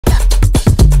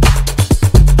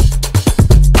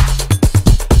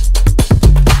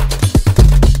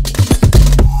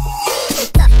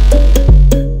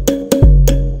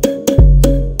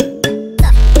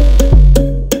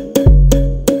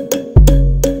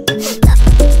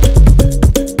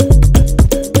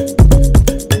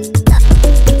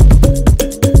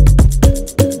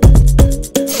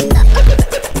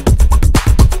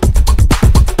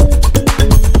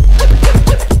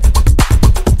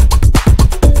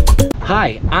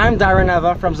Hi, I'm Darren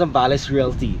Nava from Zambales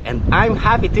Realty, and I'm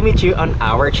happy to meet you on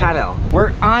our channel,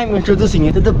 where I'm introducing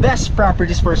you to the best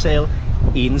properties for sale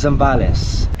in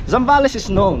Zambales. Zambales is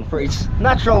known for its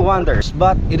natural wonders,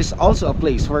 but it is also a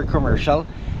place where commercial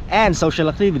and social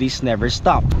activities never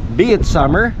stop, be it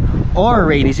summer or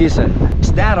rainy season.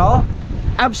 Is that all?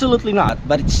 Absolutely not,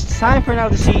 but it's time for now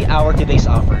to see our today's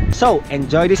offer. So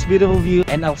enjoy this beautiful view,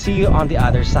 and I'll see you on the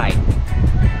other side.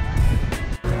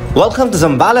 Welcome to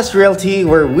Zambales Realty,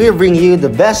 where we bring you the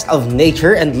best of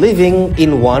nature and living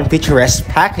in one picturesque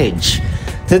package.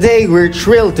 Today, we're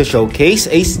thrilled to showcase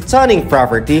a stunning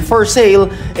property for sale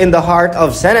in the heart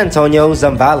of San Antonio,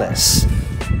 Zambales.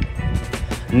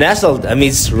 Nestled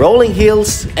amidst rolling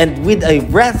hills and with a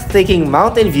breathtaking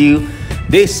mountain view,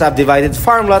 this subdivided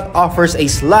farm lot offers a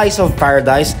slice of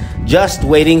paradise just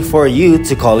waiting for you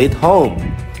to call it home.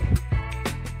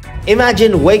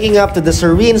 Imagine waking up to the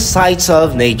serene sights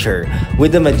of nature,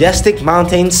 with the majestic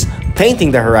mountains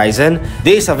painting the horizon.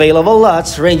 These available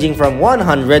lots, ranging from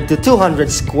 100 to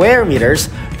 200 square meters,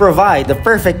 provide the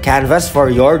perfect canvas for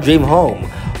your dream home,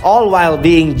 all while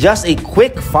being just a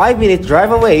quick 5-minute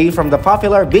drive away from the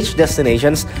popular beach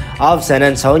destinations of San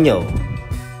Antonio.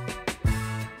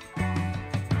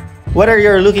 Whether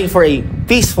you're looking for a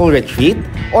peaceful retreat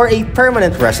or a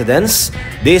permanent residence,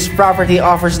 this property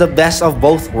offers the best of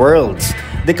both worlds.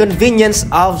 The convenience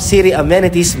of city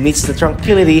amenities meets the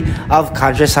tranquility of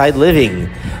countryside living.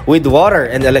 With water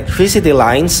and electricity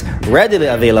lines readily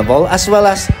available, as well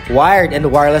as wired and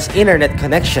wireless internet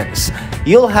connections,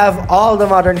 you'll have all the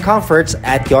modern comforts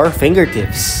at your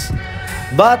fingertips.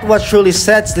 But what truly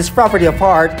sets this property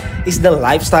apart is the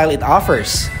lifestyle it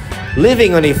offers.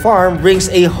 Living on a farm brings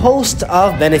a host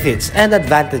of benefits and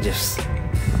advantages.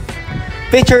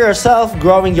 Picture yourself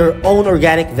growing your own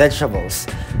organic vegetables,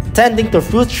 tending to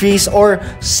fruit trees, or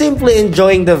simply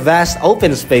enjoying the vast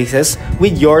open spaces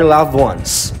with your loved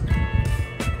ones.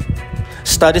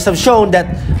 Studies have shown that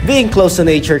being close to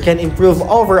nature can improve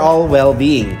overall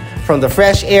well-being. From the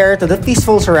fresh air to the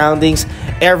peaceful surroundings,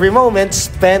 every moment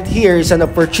spent here is an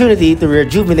opportunity to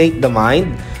rejuvenate the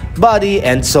mind, body,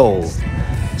 and soul.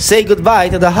 Say goodbye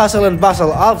to the hustle and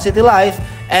bustle of city life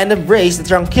and embrace the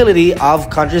tranquility of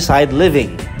countryside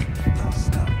living.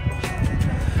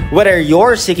 Whether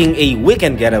you're seeking a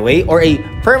weekend getaway or a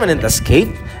permanent escape,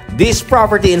 this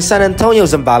property in San Antonio,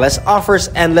 Zambales offers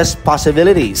endless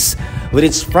possibilities. With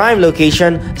its prime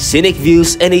location, scenic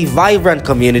views, and a vibrant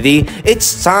community,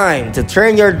 it's time to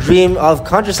turn your dream of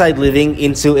countryside living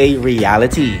into a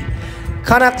reality.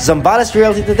 Contact Zambales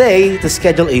Realty today to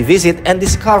schedule a visit and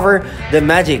discover the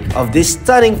magic of this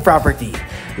stunning property.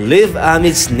 Live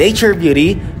amidst nature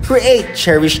beauty, create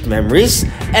cherished memories,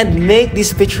 and make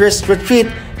this picturesque retreat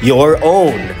your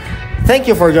own. Thank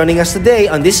you for joining us today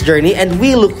on this journey, and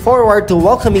we look forward to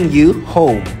welcoming you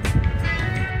home.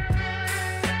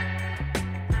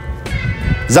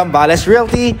 Zambales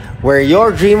Realty, where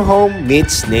your dream home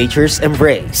meets nature's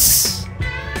embrace.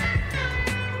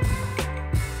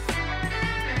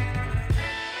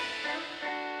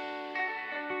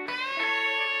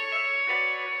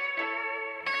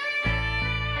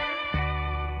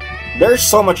 There's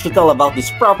so much to tell about this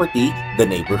property, the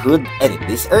neighborhood, and in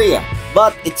this area.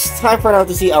 But it's time for now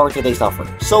to see our today's offer.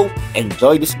 So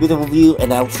enjoy this beautiful view,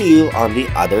 and I'll see you on the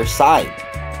other side.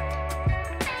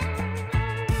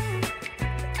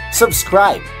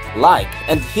 Subscribe, like,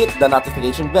 and hit the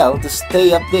notification bell to stay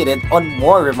updated on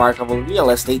more remarkable real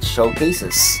estate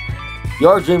showcases.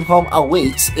 Your dream home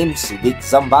awaits in Subic,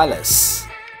 Zambales.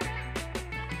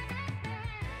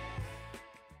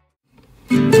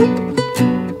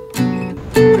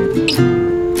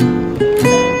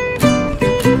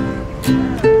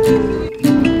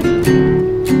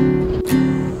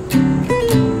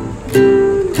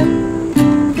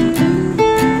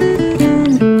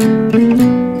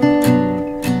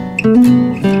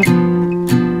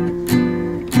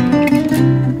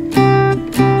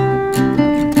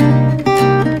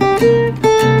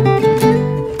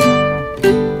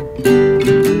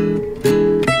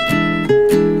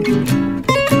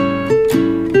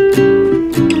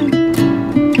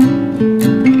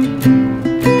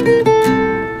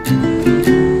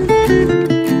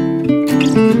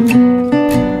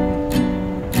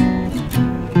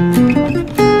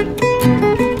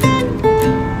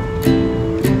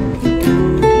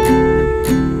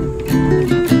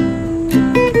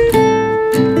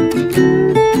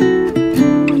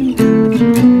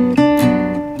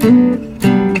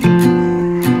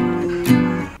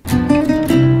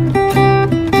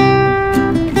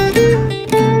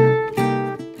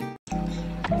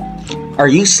 Are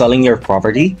you selling your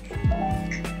property?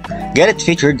 Get it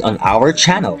featured on our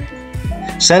channel.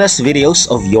 Send us videos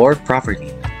of your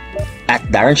property at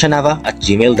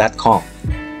darrenchanava@gmail.com.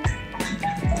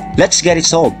 Let's get it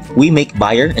sold. We make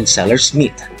buyer and sellers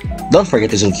meet. Don't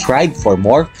forget to subscribe for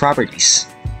more properties.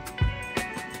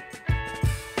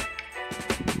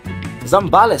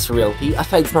 Zambales Realty,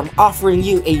 aside from offering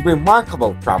you a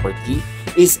remarkable property,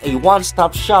 is a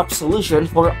one-stop shop solution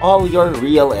for all your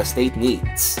real estate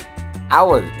needs.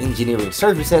 Our engineering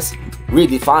services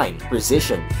redefine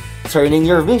precision, turning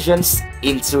your visions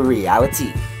into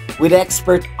reality. With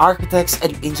expert architects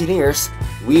and engineers,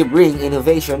 we bring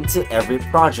innovation to every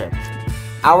project.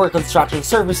 Our construction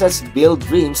services build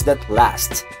dreams that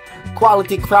last.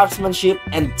 Quality craftsmanship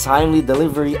and timely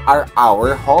delivery are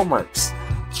our hallmarks.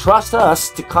 Trust us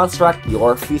to construct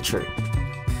your future.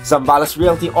 Zambales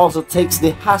Realty also takes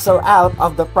the hassle out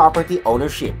of the property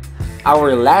ownership.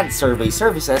 Our land survey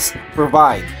services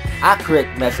provide accurate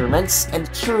measurements,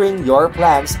 ensuring your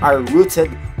plans are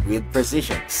rooted with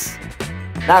precisions.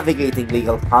 Navigating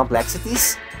legal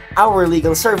complexities, our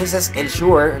legal services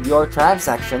ensure your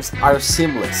transactions are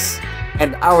seamless,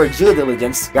 and our due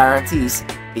diligence guarantees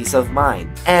peace of mind.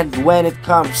 And when it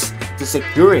comes to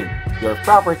securing your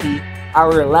property,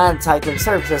 our land titling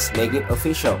services make it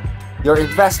official. Your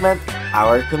investment,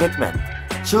 our commitment.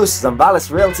 Choose Zambales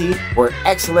Realty, where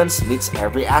excellence meets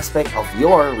every aspect of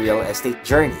your real estate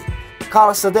journey. Call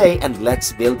us today and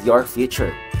let's build your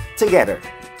future together.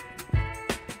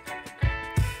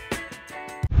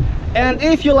 And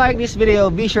if you like this video,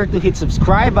 be sure to hit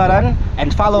subscribe button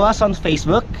and follow us on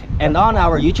Facebook and on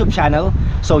our YouTube channel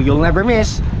so you'll never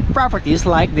miss properties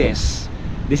like this.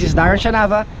 This is Darren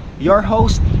Chanava, your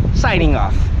host, signing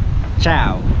off.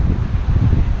 Ciao.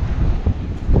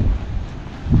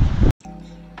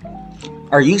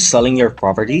 Are you selling your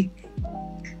property?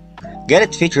 Get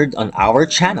it featured on our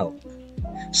channel.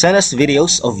 Send us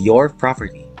videos of your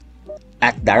property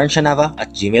at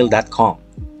darrenchanava@gmail.com.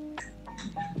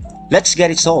 Let's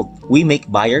get it sold. We make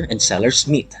buyer and sellers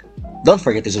meet. Don't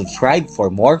forget to subscribe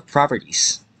for more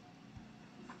properties.